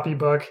physical copy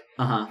book,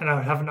 and I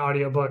would have an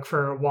audiobook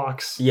for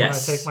walks when I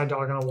take my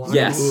dog on a walk.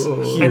 Yes,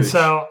 huge. And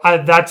so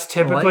that's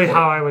typically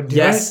how I would do it.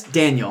 Yes,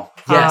 Daniel.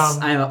 Yes,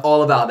 I am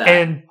all about that.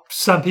 And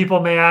some people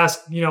may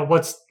ask,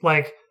 what's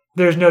like,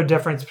 there's no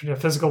difference between a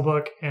physical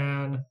book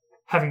and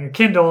having a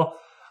Kindle.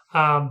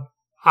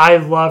 I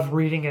love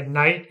reading at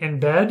night in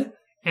bed.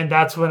 And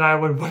that's when I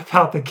would whip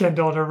out the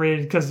Kindle to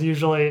read because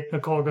usually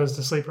Nicole goes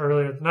to sleep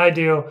earlier than I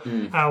do.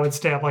 I would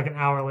stay up like an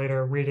hour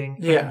later reading.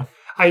 Yeah. And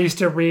I used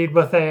to read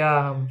with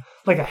a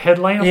like a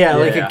headlamp. Yeah,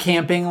 like a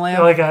camping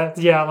lamp. Like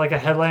a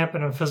headlamp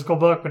and a physical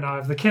book, but now I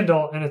have the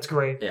Kindle and it's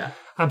great. Yeah.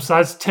 So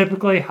that's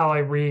typically how I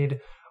read.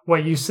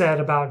 What you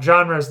said about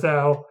genres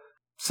though,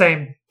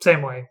 same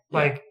way.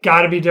 Like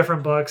gotta be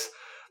different books.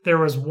 There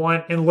was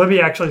one, and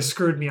Libby actually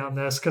screwed me on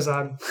this because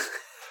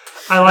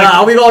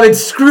we've all been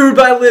screwed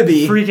by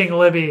Libby. Freaking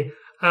Libby.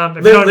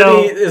 Libby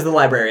is the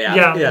library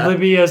app. Yeah,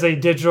 Libby is a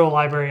digital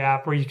library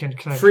app where you can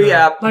connect free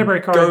app library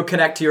card. Go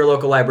connect to your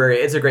local library.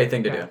 It's a great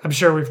thing to do. I'm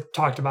sure we've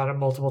talked about it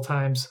multiple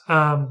times.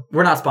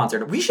 We're not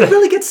sponsored. We should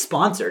really get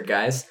sponsored,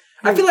 guys.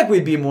 I feel like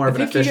we'd be more of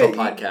an official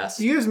podcast.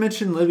 You guys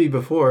mentioned Libby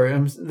before.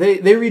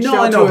 They reached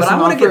out to us. But I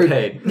want to get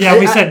paid. Yeah,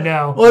 we said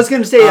no. Well, I was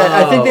going to say,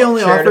 I think they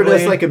only offered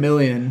us like $1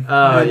 million.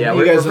 Oh, yeah,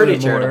 we're pretty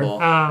charitable.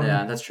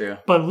 Yeah, that's true.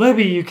 But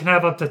Libby, you can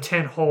have up to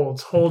 10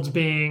 holds. Holds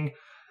being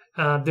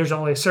there's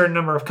only a certain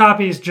number of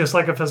copies, just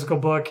like a physical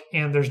book,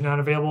 and there's none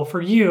available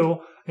for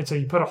you. And so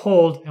you put a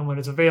hold, and when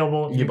it's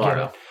available, you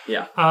borrow.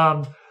 Get it.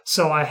 Yeah.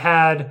 So I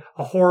had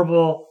a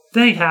horrible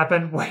thing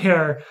happen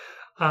where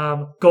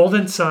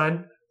Golden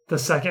Sun, the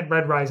second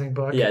Red Rising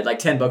book. Yeah, like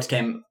 10 books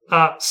came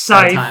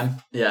Scythe, time.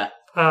 Yeah.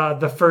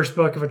 The first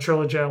book of a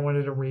trilogy I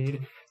wanted to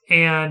read.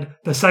 And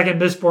the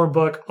second Mistborn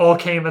book all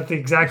came at the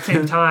exact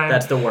same time.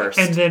 That's the worst.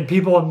 And then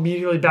people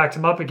immediately backed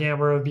them up again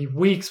where it would be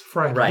weeks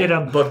before I could get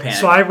them. Book panic.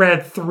 So I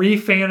read 3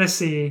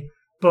 fantasy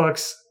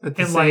books at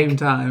the same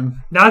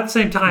time. Not at the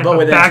same time,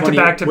 but back to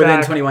back.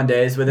 Within 21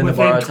 days, within the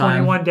borrowed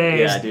time. 21 days.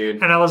 Yeah,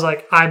 dude. And I was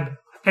like,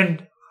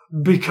 and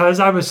because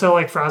I was so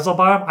like frazzled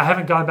by them, I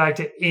haven't gone back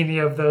to any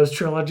of those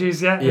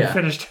trilogies yet and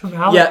finished them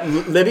out. Yeah,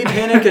 Libby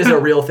panic is a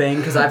real thing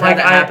because I've had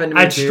that happen to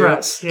me too.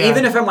 Stress, yeah.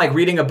 Even if I'm like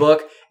reading a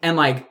book and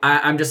like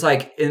I'm just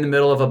like in the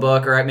middle of a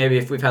book, or maybe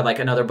if we've had like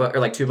another book or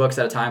like 2 books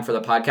at a time for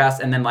the podcast,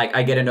 and then like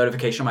I get a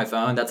notification on my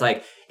phone that's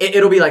like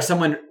it'll be like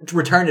someone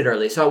returned it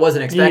early, so I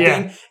wasn't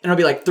expecting, and it'll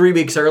be like 3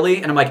 weeks early,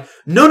 and I'm like,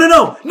 no,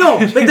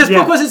 like this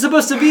book wasn't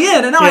supposed to be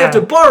in, and now I have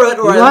to borrow it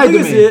or I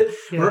lose it,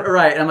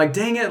 right? And I'm like,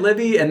 dang it,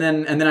 Libby, and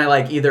then I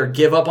like either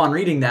give up on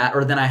reading that,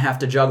 or then I have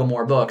to juggle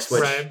more books.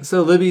 Which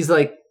So Libby's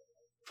like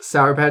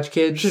Sour Patch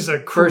Kids. She's a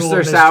first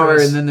they're sour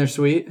and then they're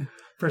sweet.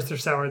 First they're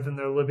sour, then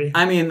they're Libby.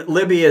 I mean,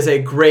 Libby is a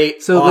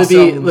great. So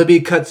awesome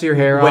Libby cuts your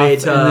hair off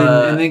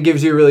and then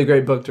gives you a really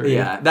great book to read.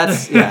 Yeah,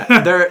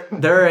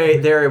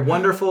 they're a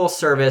wonderful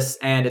service,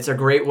 and it's a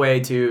great way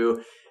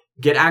to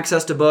get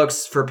access to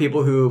books for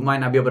people who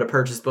might not be able to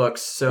purchase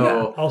books.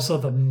 So also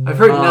I've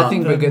heard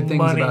nothing but good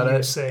things about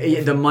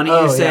it. The money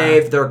you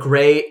save, they're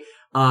great.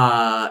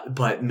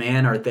 But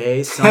man, are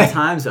they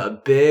sometimes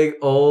a big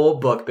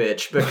old book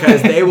bitch,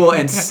 because they will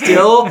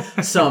instill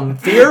some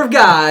fear of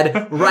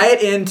God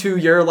right into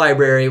your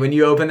library when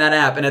you open that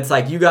app, and it's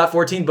like, you got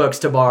 14 books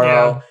to borrow.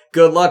 Yeah.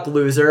 Good luck,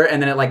 loser.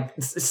 And then it like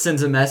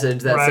sends a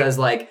message that says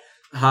like,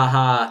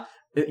 haha,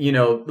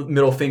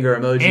 middle finger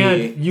emoji.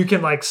 And you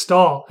can like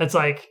stall. It's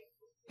like,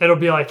 it'll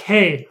be like,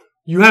 hey,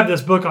 you have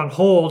this book on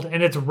hold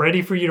and it's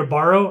ready for you to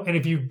borrow. And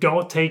if you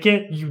don't take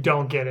it, you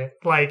don't get it.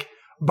 Like,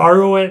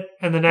 borrow it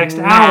in the next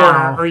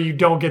hour or you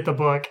don't get the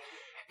book.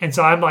 And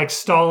so I'm like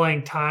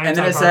stalling time. And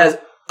then it says,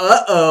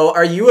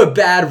 are you a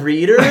bad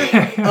reader?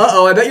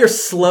 I bet you're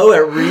slow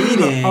at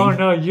reading. Oh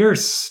no, you're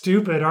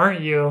stupid,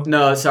 aren't you?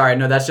 No, sorry.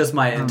 No, that's just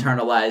my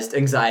internalized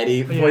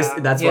anxiety voice.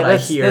 That's what I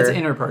hear. That's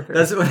inner Parker.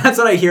 That's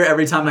what I hear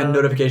every time my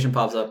notification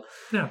pops up.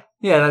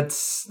 Yeah,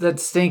 that's that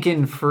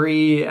stinking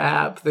free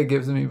app that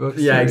gives me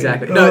books. Yeah,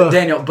 exactly. No,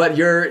 Daniel, but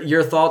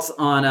your thoughts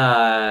on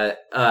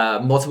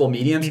multiple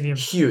mediums,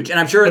 huge, and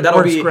I'm sure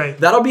that'll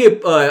be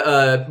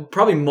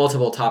probably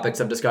multiple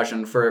topics of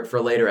discussion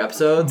for later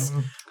episodes.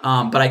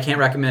 But I can't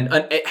recommend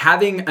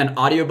having an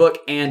audiobook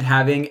and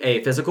having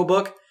a physical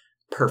book.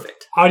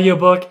 Perfect.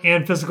 Audiobook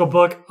and physical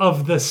book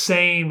of the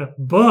same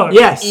book.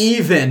 Yes.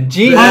 Even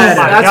genius.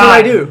 That's what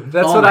I do.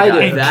 That's what I do.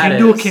 And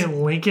Kindle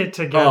can link it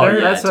together.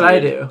 That's what I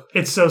do.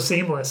 It's so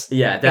seamless.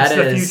 Yeah, that's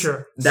the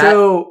future.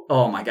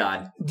 Oh my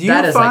God.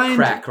 That is like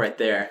crack right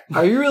there.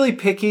 Are you really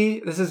picky?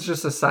 This is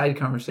just a side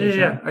conversation.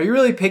 Yeah. Are you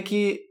really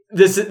picky?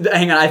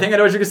 Hang on, I think I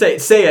know what you're gonna say.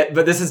 Say it,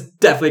 but this is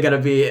definitely gonna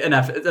be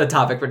a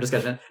topic for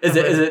discussion. Is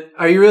it?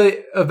 Are you really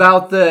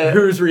about the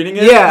who's reading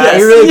it? Yeah. Yes. Are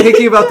you really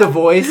picky about the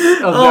voice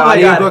of the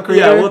audiobook reader?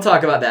 Yeah, we'll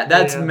talk about that.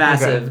 That's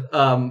massive.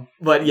 Okay.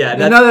 But yeah,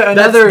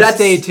 another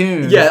stay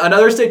tuned. Yeah,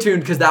 another stay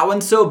tuned, because that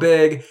one's so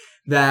big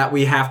that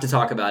we have to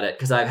talk about it.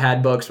 Because I've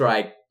had books where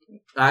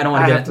I don't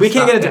want to get into. We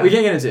can't get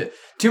into it.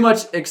 Too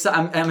much.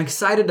 I'm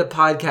excited to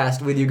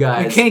podcast with you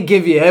guys. We can't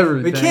give you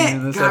everything. We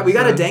can't. God, we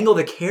got to dangle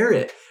the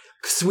carrot.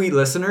 Sweet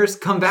listeners,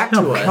 come back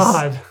to us. Oh,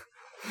 God.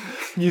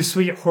 You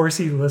sweet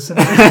horsey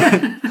listeners.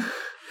 Yeah,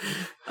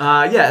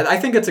 I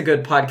think it's a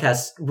good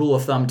podcast rule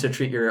of thumb to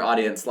treat your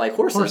audience like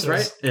horses.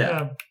 Right?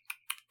 Yeah.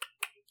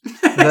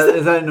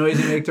 Is that a noise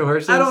you make to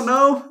horses? I don't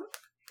know.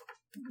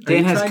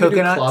 Dan has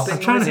coconuts. I'm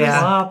trying to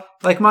slop.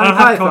 Like Monty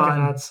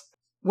Python.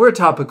 We're a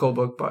topical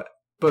book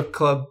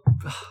club.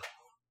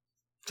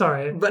 It's all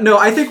right. But no,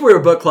 I think we're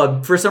a book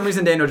club. For some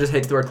reason, Daniel just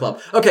hates the word club.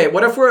 Okay,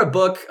 what if we're a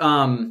book...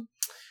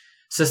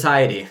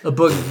 society. A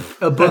book.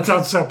 That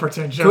sounds so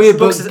pretentious. Can we a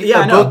book society.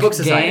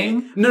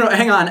 Gang? No,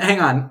 hang on.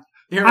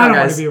 Hear me I out, don't guys.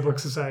 want to be a book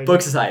society.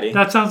 Book society.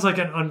 That sounds like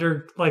an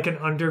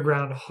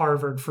underground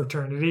Harvard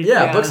fraternity.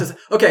 Yeah. Book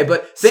society. Okay,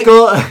 but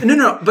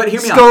but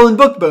hear me out. Skull and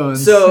book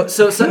bones. So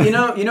you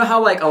know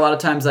how like a lot of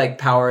times like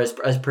power is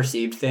a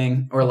perceived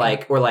thing, or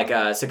like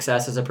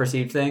success is a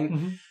perceived thing.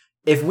 Mm-hmm.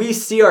 If we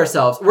see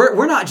ourselves,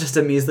 we're not just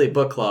a measly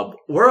book club.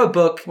 We're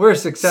a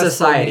successful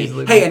society.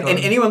 Hey, and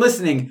anyone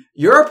listening,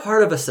 you're a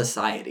part of a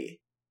society.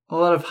 A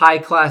lot of high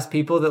class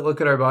people that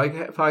look at our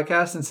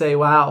podcast and say,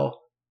 "Wow,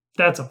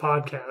 that's a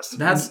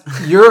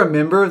podcast." You're a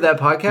member of that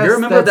podcast. You're a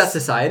member of that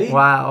society.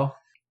 Wow,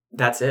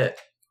 that's it.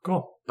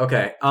 Cool.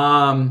 Okay.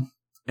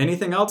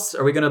 Anything else?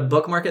 Are we gonna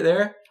bookmark it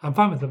there? I'm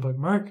fine with the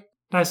bookmark.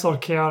 Nice little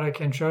chaotic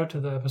intro to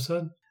the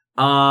episode.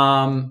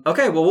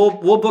 Okay. Well,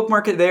 we'll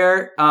bookmark it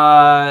there.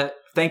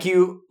 Thank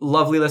you,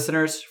 lovely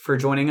listeners, for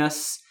joining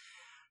us.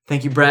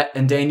 Thank you, Brett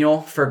and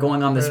Daniel, for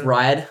going on this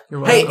ride.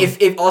 You're welcome. Hey,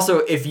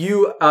 if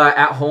you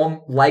at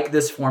home like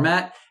this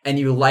format and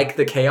you like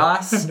the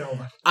chaos, no.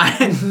 I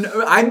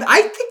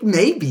think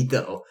maybe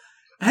though.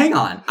 Hang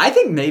on, I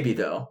think maybe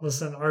though.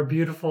 Listen, our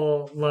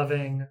beautiful,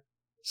 loving,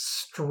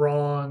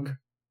 strong,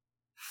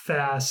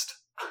 fast,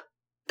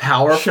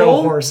 powerful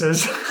show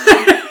horses.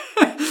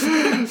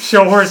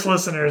 Show horse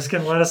listeners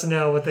can let us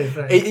know what they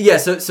think. Yeah,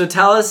 so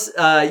tell us,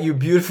 you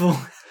beautiful...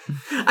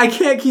 I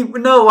can't keep...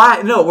 No,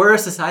 why? No, we're a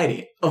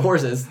society of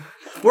horses.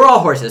 We're all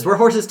horses. We're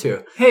horses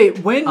too. Hey,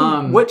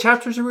 what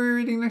chapters are we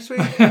reading next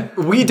week?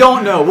 We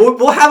don't know.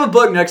 We'll have a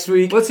book next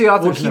week. What's the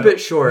author's We'll keep it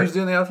short. Who's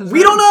doing the author's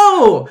We don't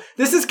know!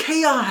 This is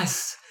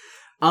chaos!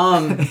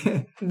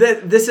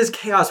 This is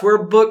chaos.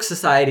 We're a book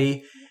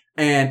society,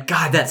 and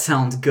God, that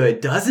sounds good,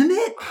 doesn't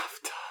it?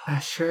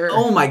 Sure.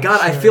 Oh my God,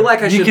 sure. I feel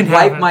like I should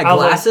wipe my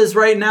glasses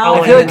right now.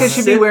 I feel like I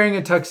should be wearing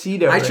a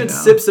tuxedo. I should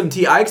sip some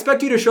tea. I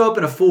expect you to show up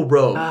in a full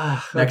robe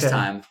next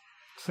time.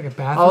 It's like a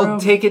bathrobe? I'll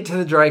take it to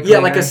the dry cleaner.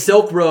 Yeah, like a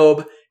silk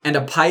robe and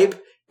a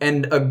pipe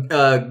and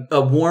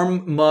a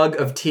warm mug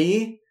of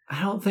tea.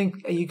 I don't think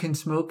you can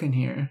smoke in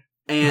here.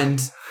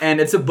 and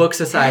it's a book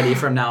society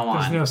from now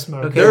on. There's no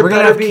smoke. Okay, we're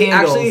gonna have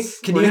candles. Actually,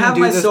 can you have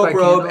my silk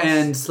robe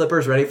and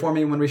slippers ready for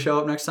me when we show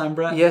up next time,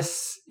 Brett?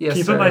 Yes,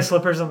 Keep sir. my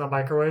slippers in the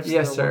microwave. So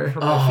yes, sir.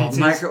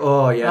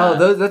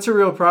 Yeah. That's a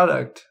real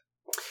product.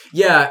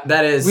 Yeah,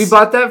 that is. We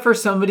bought that for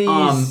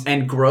somebody's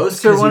and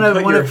gross because one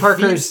of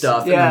Parker's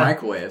stuff in the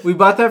microwave. We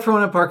bought that for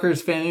one of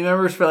Parker's family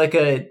members for like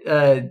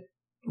a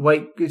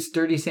white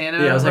sturdy Santa.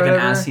 Yeah, it was like an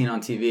as seen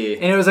on TV,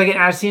 and it was like an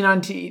as seen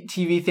on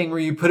TV thing where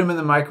you put them in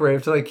the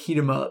microwave to like heat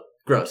them up.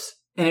 Gross.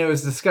 And it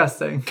was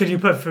disgusting. Could you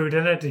put food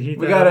in it to heat?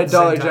 We got a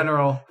Dollar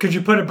General. Could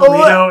you put a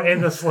burrito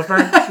in the slipper?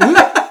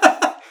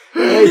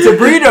 It's a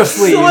burrito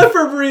sleeve.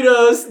 Slipper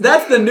burritos.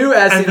 That's the new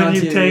as seen on TV. And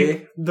then you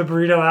take the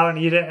burrito out and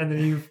eat it, and then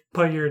you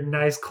put your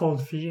nice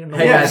cold feet in the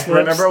Hey guys,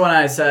 remember when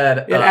I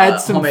said it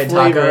adds some homemade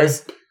flavor.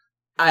 Tacos?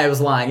 I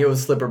was lying. It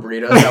was slipper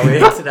burritos that we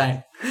ate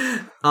tonight.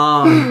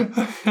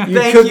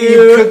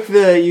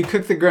 You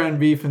cook the ground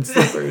beef and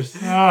slippers.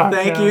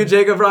 Thank you,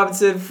 Jacob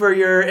Robinson, for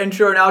your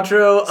intro and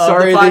outro of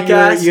Sorry the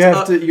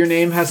podcast. That your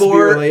name has to be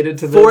related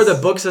to this. For the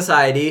Book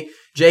Society.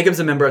 Jacob's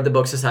a member of the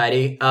Book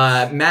Society.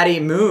 Maddie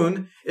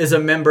Moon is a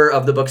member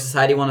of the Book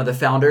Society, one of the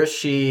founders.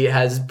 She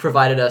has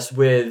provided us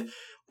with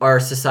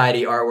our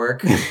society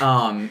artwork.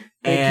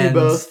 Thank you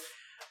both.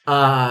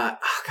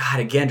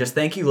 Again, just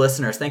thank you,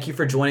 listeners. Thank you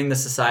for joining the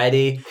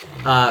society,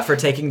 for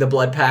taking the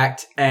blood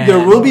pact. And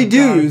there will be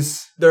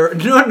dues.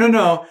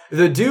 No.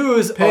 The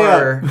dues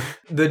are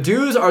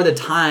the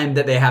time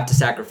that they have to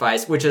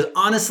sacrifice, which is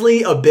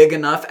honestly a big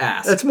enough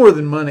ask. That's more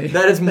than money.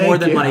 That is more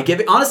than money.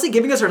 Giving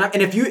us our time.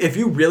 And if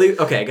you really,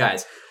 okay,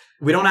 guys,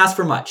 we don't ask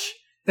for much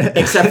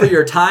except for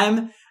your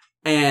time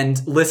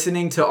and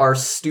listening to our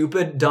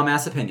stupid,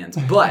 dumbass opinions,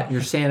 but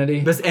your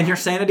sanity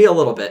a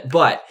little bit.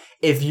 But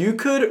if you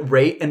could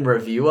rate and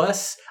review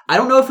us, I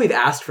don't know if we've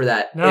asked for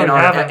that in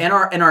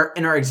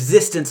our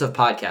existence of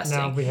podcasting.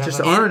 No, we haven't.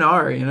 Just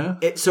R&R, you know.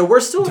 So we're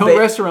still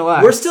rest and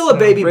relax. We're still a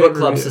baby book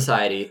club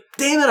society.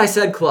 Damn it, I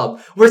said club.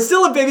 We're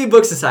still a baby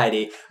book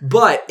society.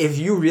 But if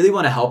you really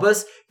want to help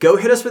us, go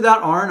hit us with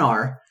that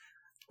R&R.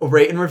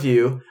 Rate and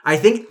review. I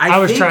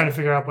was trying to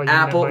figure out what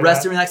Apple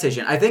rest and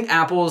relaxation. I think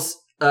Apple's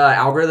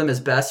algorithm is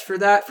best for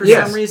that for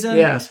some reason.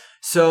 Yes.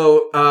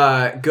 So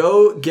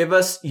go give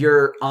us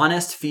your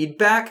honest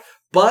feedback,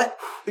 but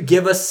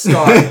give us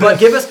stars.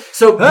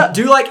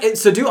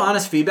 Do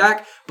honest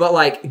feedback, but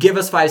like give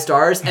us 5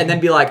 stars, and then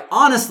be like,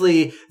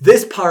 honestly,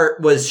 this part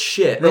was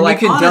shit. Then or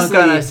like, you can dunk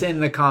on us in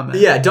the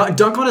comments. Yeah,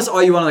 dunk on us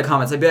all you want in the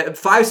comments. Like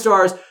 5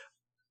 stars.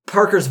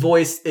 Parker's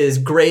voice is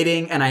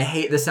grating, and I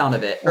hate the sound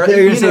of it. Or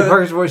you're gonna say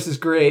Parker's voice is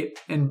great,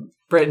 and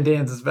Brett and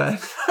Dan's is bad.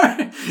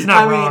 It's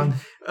not wrong.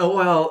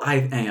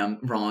 I am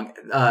wrong.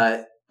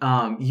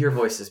 Your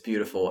voice is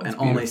beautiful, and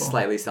only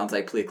slightly sounds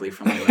like Pleakley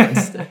from Lilo and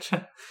Stitch.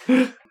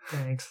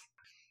 Thanks.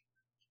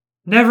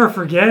 Never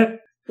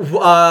forget.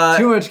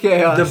 Too much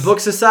chaos. The Book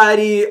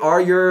Society is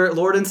your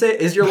Lord and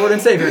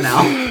Savior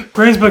now.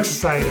 Praise Book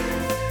Society.